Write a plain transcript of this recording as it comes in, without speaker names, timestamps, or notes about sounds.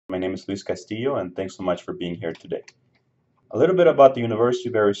My name is Luis Castillo, and thanks so much for being here today. A little bit about the University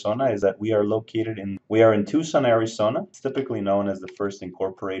of Arizona is that we are in Tucson, Arizona. It's typically known as the first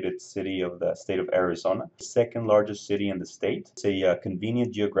incorporated city of the state of Arizona, the second largest city in the state. It's a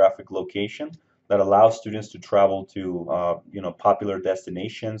convenient geographic location that allows students to travel to popular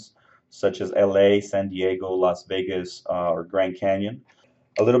destinations such as LA, San Diego, Las Vegas, or Grand Canyon.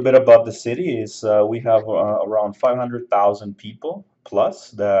 A little bit about the city is we have around 500,000 people plus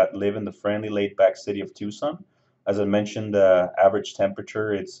that live in the friendly, laid-back city of Tucson. As I mentioned, the average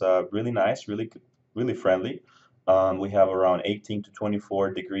temperature, it's really nice, really friendly. We have around 18 to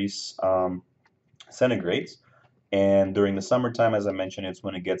 24 degrees centigrades. And during the summertime, as I mentioned, it's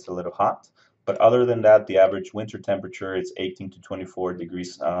when it gets a little hot. But other than that, the average winter temperature is 18 to 24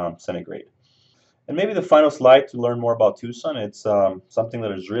 degrees centigrade. And maybe the final slide to learn more about Tucson, it's something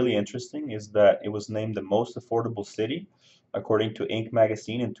that is really interesting is that it was named the most affordable city according to Inc.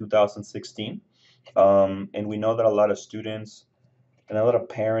 magazine in 2016. And we know that a lot of students and a lot of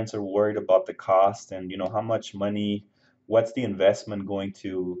parents are worried about the cost and how much money, what's the investment going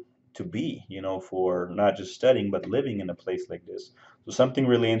to be, for not just studying but living in a place like this. So something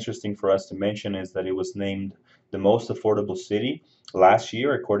really interesting for us to mention is that it was named the most affordable city last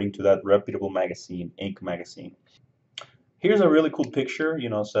year according to that reputable magazine, Inc. magazine. Here's a really cool picture,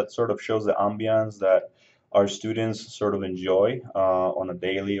 so that sort of shows the ambiance that our students sort of enjoy on a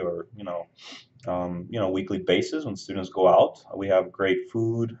daily or weekly basis when students go out. We have great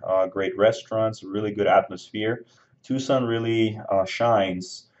food, great restaurants, a really good atmosphere. Tucson really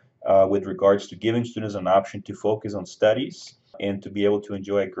shines with regards to giving students an option to focus on studies and to be able to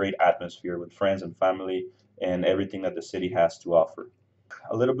enjoy a great atmosphere with friends and family and everything that the city has to offer.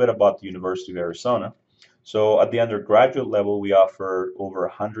 A little bit about the University of Arizona. So at the undergraduate level, we offer over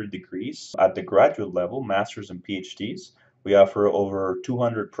 100 degrees. At the graduate level, masters and PhDs, we offer over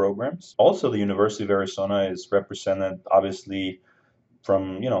 200 programs. Also, the University of Arizona is represented, obviously,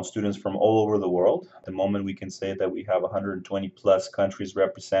 from students from all over the world. At the moment, we can say that we have 120 plus countries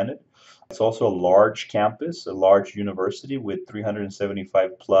represented. It's also a large campus, a large university with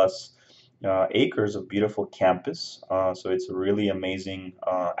 375 plus acres of beautiful campus. So it's a really amazing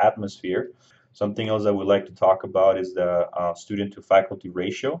atmosphere. Something else that we'd like to talk about is the student to faculty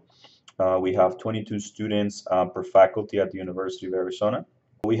ratio. We have 22 students per faculty at the University of Arizona.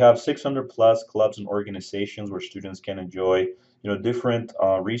 We have 600 plus clubs and organizations where students can enjoy different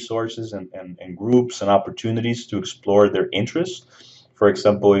resources and groups and opportunities to explore their interests. For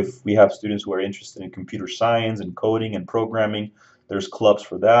example, if we have students who are interested in computer science and coding and programming, there's clubs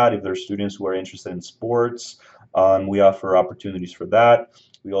for that. If there's students who are interested in sports, we offer opportunities for that.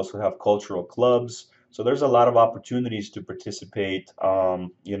 We also have cultural clubs. So there's a lot of opportunities to participate,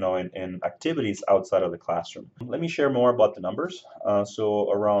 in activities outside of the classroom. Let me share more about the numbers.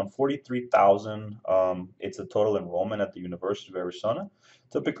 So around 43,000, it's a total enrollment at the University of Arizona.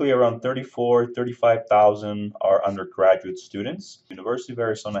 Typically around 35,000 are undergraduate students. The University of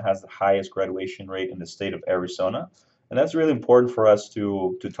Arizona has the highest graduation rate in the state of Arizona. And that's really important for us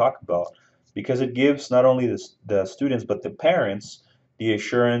to talk about because it gives not only the students but the parents the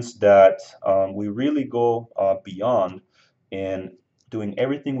assurance that we really go beyond in doing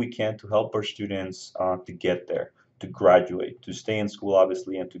everything we can to help our students to get there, to graduate, to stay in school,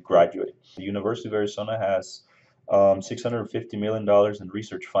 obviously, and to graduate. The University of Arizona has $650 million in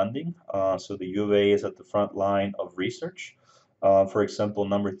research funding. So the U of A is at the front line of research. For example,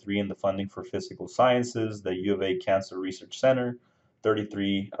 number 3 in the funding for physical sciences, the U of A Cancer Research Center,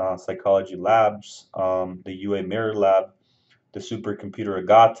 33 psychology labs, the UA Mirror Lab, the supercomputer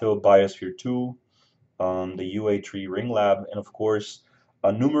Agato, Biosphere 2, the UA Tree Ring Lab, and of course,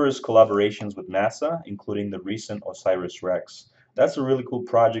 numerous collaborations with NASA, including the recent OSIRIS-REx. That's a really cool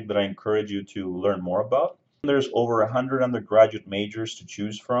project that I encourage you to learn more about. There's over 100 undergraduate majors to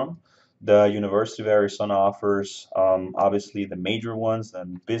choose from. The University of Arizona offers, obviously, the major ones,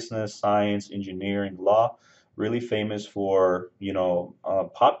 and business, science, engineering, law, really famous for,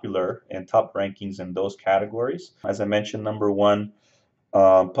 popular and top rankings in those categories. As I mentioned, number 1,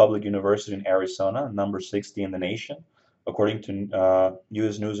 public university in Arizona, number 60 in the nation, according to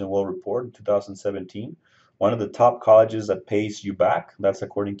U.S. News and World Report in 2017. One of the top colleges that pays you back, that's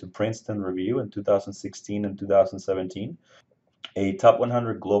according to Princeton Review in 2016 and 2017. A top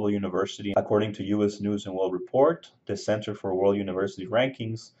 100 global university, according to U.S. News and World Report, the Center for World University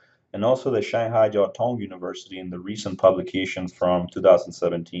Rankings, and also the Shanghai Jiao Tong University in the recent publication from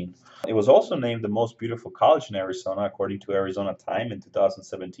 2017. It was also named the most beautiful college in Arizona, according to Arizona Time in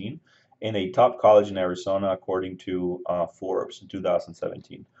 2017, and a top college in Arizona, according to Forbes in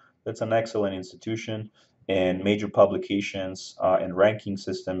 2017. That's an excellent institution. and major publications and ranking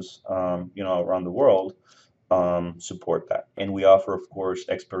systems, around the world support that. And we offer, of course,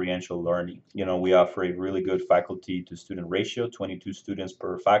 experiential learning. We offer a really good faculty to student ratio, 22 students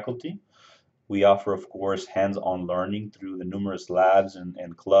per faculty. We offer, of course, hands-on learning through the numerous labs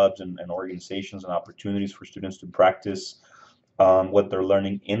and clubs and organizations and opportunities for students to practice what they're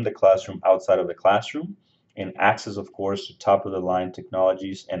learning in the classroom, outside of the classroom, and access, of course, to top-of-the-line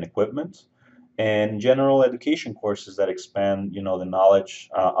technologies and equipment, and general education courses that expand, the knowledge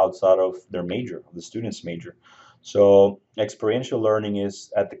outside of their major, of the student's major. So experiential learning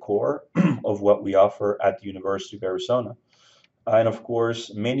is at the core of what we offer at the University of Arizona. And of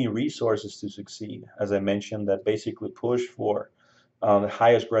course, many resources to succeed, as I mentioned, that basically push for the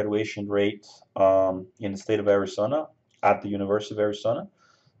highest graduation rate in the state of Arizona at the University of Arizona.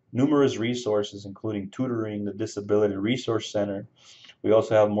 Numerous resources, including tutoring, the Disability Resource Center. We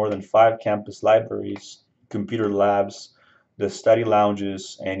also have more than 5 campus libraries, computer labs, the study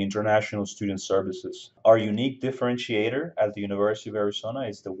lounges, and international student services. Our unique differentiator at the University of Arizona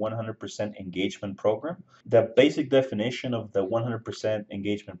is the 100% engagement program. The basic definition of the 100%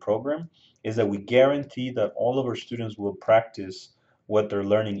 engagement program is that we guarantee that all of our students will practice what they're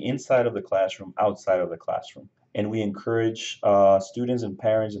learning inside of the classroom, outside of the classroom. And we encourage students and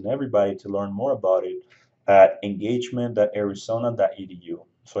parents and everybody to learn more about it at engagement.arizona.edu.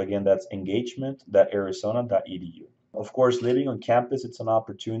 So again, that's engagement.arizona.edu. Of course, living on campus, it's an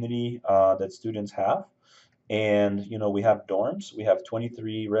opportunity that students have. And we have dorms. We have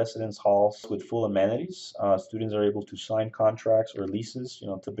 23 residence halls with full amenities. Students are able to sign contracts or leases,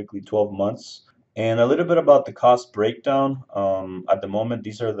 typically 12 months. And a little bit about the cost breakdown. At the moment,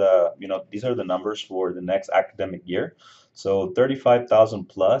 these are the numbers for the next academic year. So 35,000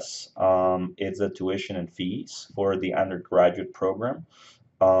 plus is the tuition and fees for the undergraduate program.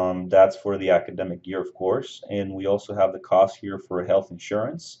 That's for the academic year, of course. And we also have the cost here for health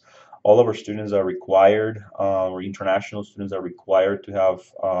insurance. All of our students are required, or international students are required to have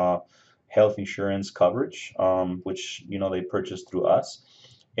health insurance coverage, which, they purchase through us.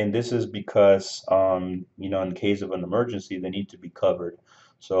 And this is because, in case of an emergency, they need to be covered.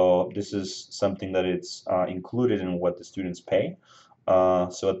 So this is something that it's included in what the students pay.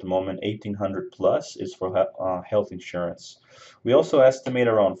 So at the moment, 1,800 plus is for health insurance. We also estimate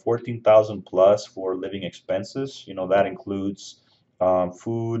around 14,000 plus for living expenses. That includes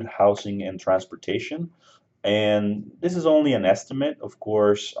food, housing, and transportation. And this is only an estimate. Of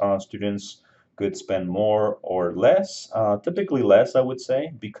course, students could spend more or less, typically less, I would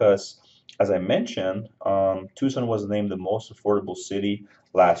say, because as I mentioned, Tucson was named the most affordable city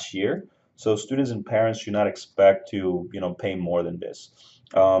last year. So students and parents should not expect to, pay more than this.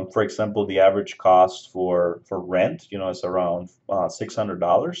 For example, the average cost for rent, is around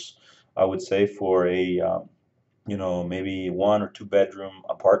 $600. I would say for a maybe 1 or 2 bedroom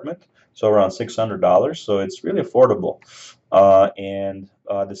apartment, so around $600. So it's really affordable. And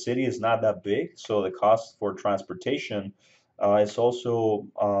the city is not that big, so the cost for transportation is also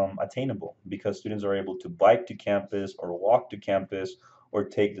attainable because students are able to bike to campus or walk to campus or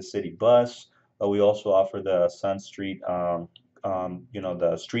take the city bus. We also offer the Sun Street,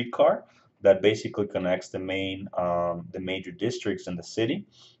 the streetcar that basically connects the major districts in the city,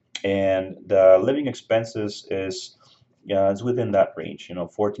 and the living expenses is, yeah, it's within that range.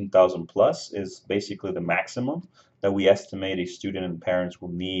 14,000 plus is basically the maximum that we estimate a student and parents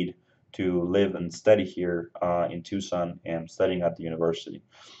will need to live and study here in Tucson and studying at the university.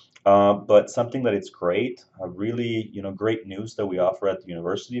 But something that it's great, really, great news that we offer at the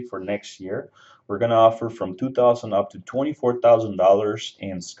university for next year. We're going to offer from $2,000 up to $24,000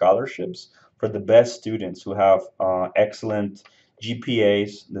 in scholarships for the best students who have excellent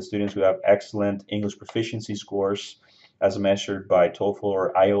GPAs, the students who have excellent English proficiency scores as measured by TOEFL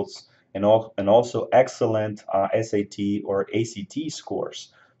or IELTS, and also excellent SAT or ACT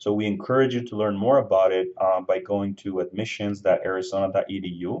scores. So we encourage you to learn more about it by going to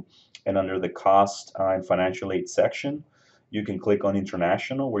admissions.arizona.edu, and under the cost and financial aid section, you can click on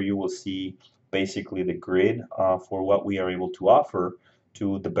international, where you will see basically the grid for what we are able to offer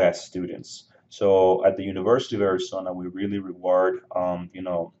to the best students. So at the University of Arizona, we really reward,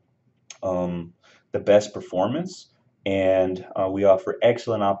 the best performance, and we offer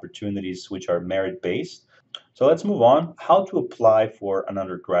excellent opportunities which are merit-based. So let's move on. How to apply for an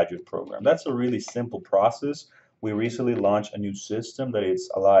undergraduate program. That's a really simple process. We recently launched a new system that is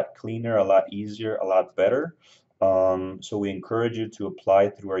a lot cleaner, a lot easier, a lot better. So we encourage you to apply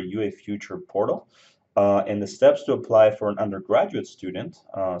through our UA Future portal. And the steps to apply for an undergraduate student,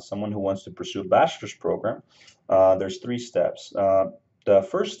 someone who wants to pursue a bachelor's program, there's 3 steps. The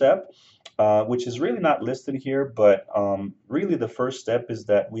first step, which is really not listed here, but really the first step is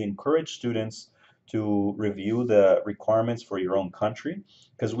that we encourage students to review the requirements for your own country,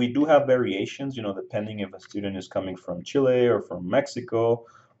 because we do have variations, depending if a student is coming from Chile or from Mexico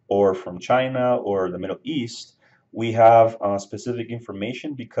or from China or the Middle East. We have specific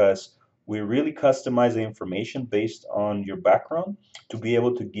information because we really customize the information based on your background to be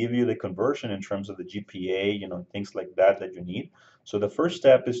able to give you the conversion in terms of the GPA, things like that you need. So the first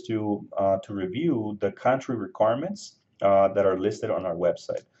step is to review the country requirements that are listed on our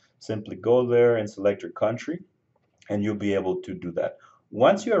website. Simply go there and select your country, and you'll be able to do that.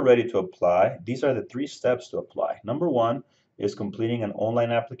 Once you are ready to apply, these are the three steps to apply. Number one is completing an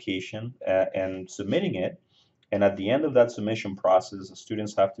online application and submitting it. And at the end of that submission process, the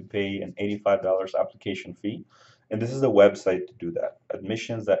students have to pay an $85 application fee. And this is the website to do that,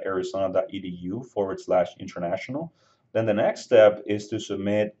 admissions.arizona.edu/international. Then the next step is to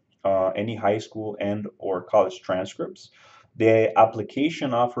submit any high school and or college transcripts. The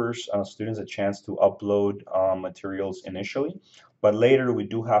application offers students a chance to upload materials initially, but later we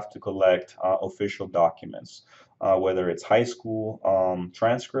do have to collect official documents, whether it's high school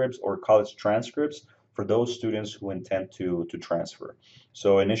transcripts or college transcripts for those students who intend to transfer.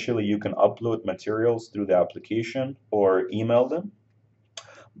 So initially you can upload materials through the application or email them,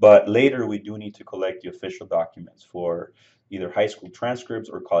 but later we do need to collect the official documents for either high school transcripts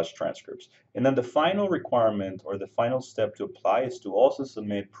or college transcripts. And then the final requirement or the final step to apply is to also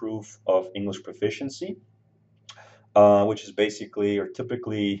submit proof of English proficiency, which is basically or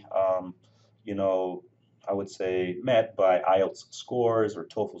typically, you know, I would say met by IELTS scores or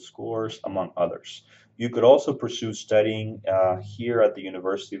TOEFL scores, among others. You could also pursue studying here at the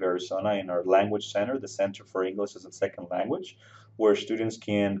University of Arizona in our language center, the Center for English as a Second Language, where students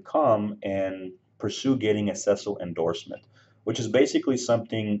can come and pursue getting a CESL endorsement, which is basically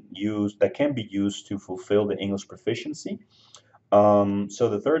something used that can be used to fulfill the English proficiency. So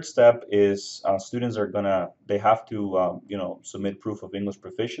the third step is students are they have to, submit proof of English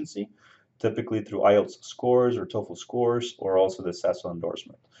proficiency, typically through IELTS scores or TOEFL scores, or also the CESL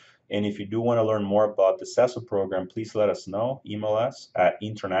endorsement. And if you do want to learn more about the CESL program, please let us know. Email us at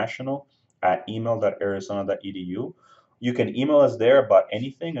international@email.arizona.edu. You can email us there about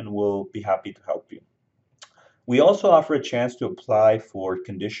anything, and we'll be happy to help you. We also offer a chance to apply for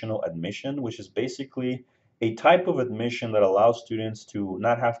conditional admission, which is basically a type of admission that allows students to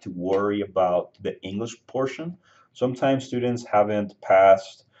not have to worry about the English portion. Sometimes students haven't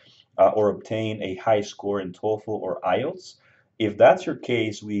passed or obtained a high score in TOEFL or IELTS. If that's your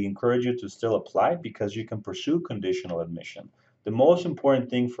case, we encourage you to still apply because you can pursue conditional admission. The most important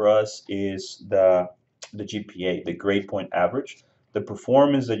thing for us is the GPA, the grade point average, the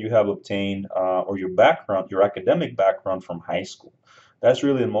performance that you have obtained or your background, your academic background from high school. That's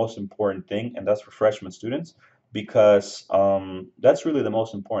really the most important thing, and that's for freshman students because that's really the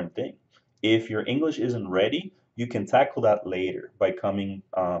most important thing. If your English isn't ready, you can tackle that later by coming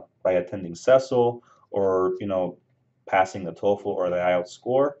by attending CESL or passing the TOEFL or the IELTS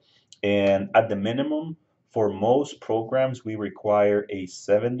score. And at the minimum, for most programs, we require a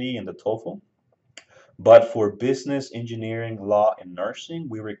 70 in the TOEFL. But for business, engineering, law, and nursing,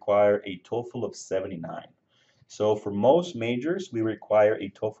 we require a TOEFL of 79. So for most majors, we require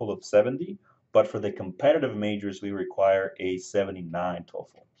a TOEFL of 70, but for the competitive majors, we require a 79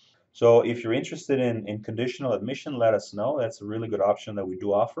 TOEFL. So if you're interested in conditional admission, let us know. That's a really good option that we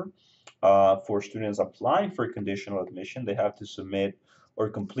do offer. For students applying for conditional admission, they have to submit or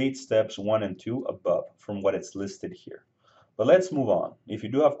complete steps 1 and 2 above from what it's listed here. But let's move on. If you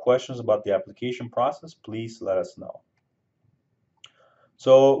do have questions about the application process, please let us know.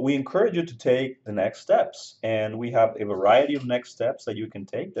 So we encourage you to take the next steps, and we have a variety of next steps that you can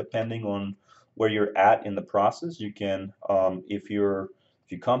take depending on where you're at in the process. You can, if you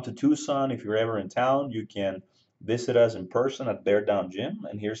come to Tucson, if you're ever in town, you can visit us in person at Bear Down Gym,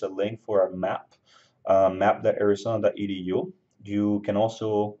 and here's a link for our map, map.arizona.edu. You can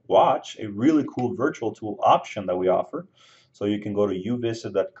also watch a really cool virtual tool option that we offer. So you can go to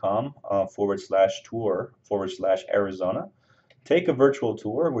uvisit.com /tour/Arizona. Take a virtual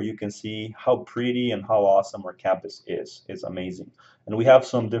tour where you can see how pretty and how awesome our campus is. It's amazing. And we have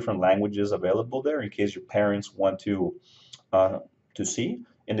some different languages available there in case your parents want to see.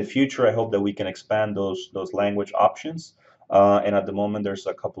 In the future, I hope that we can expand those language options. And at the moment, there's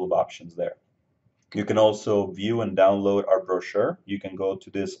a couple of options there. You can also view and download our brochure. You can go to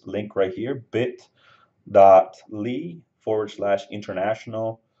this link right here,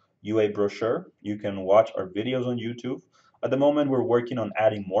 bit.ly/international UA brochure. You can watch our videos on YouTube. At the moment, we're working on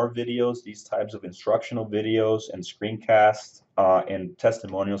adding more videos, these types of instructional videos and screencasts and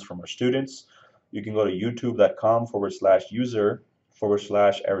testimonials from our students. You can go to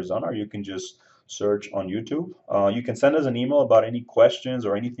youtube.com/user/Arizona, or you can just search on YouTube. You can send us an email about any questions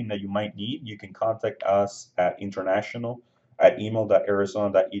or anything that you might need. You can contact us at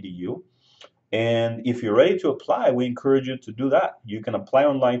international@email.arizona.edu. And if you're ready to apply, we encourage you to do that. You can apply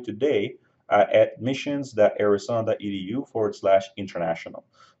online today at admissions.arizona.edu/international.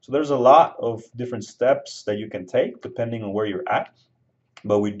 So there's a lot of different steps that you can take depending on where you're at,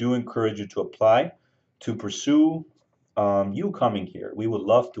 but we do encourage you to apply to pursue you coming here. We would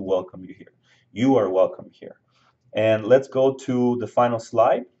love to welcome you here. You are welcome here. And let's go to the final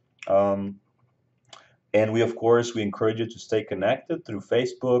slide. And we, of course, we encourage you to stay connected through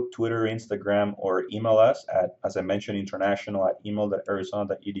Facebook, Twitter, Instagram, or email us at, as I mentioned,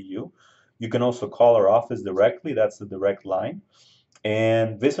 international@email.arizona.edu. You can also call our office directly. That's the direct line.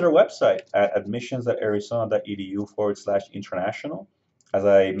 And visit our website at admissions.arizona.edu/international. As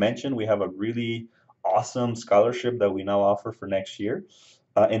I mentioned, we have a really awesome scholarship that we now offer for next year.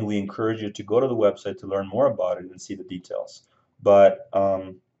 And we encourage you to go to the website to learn more about it and see the details. But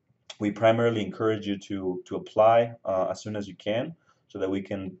we primarily encourage you to apply as soon as you can so that we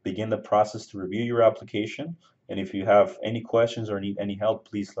can begin the process to review your application. And if you have any questions or need any help,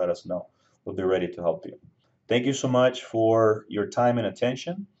 please let us know. We'll be ready to help you. Thank you so much for your time and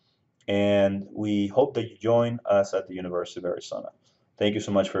attention, and we hope that you join us at the University of Arizona. Thank you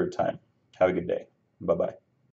so much for your time. Have a good day. Bye-bye.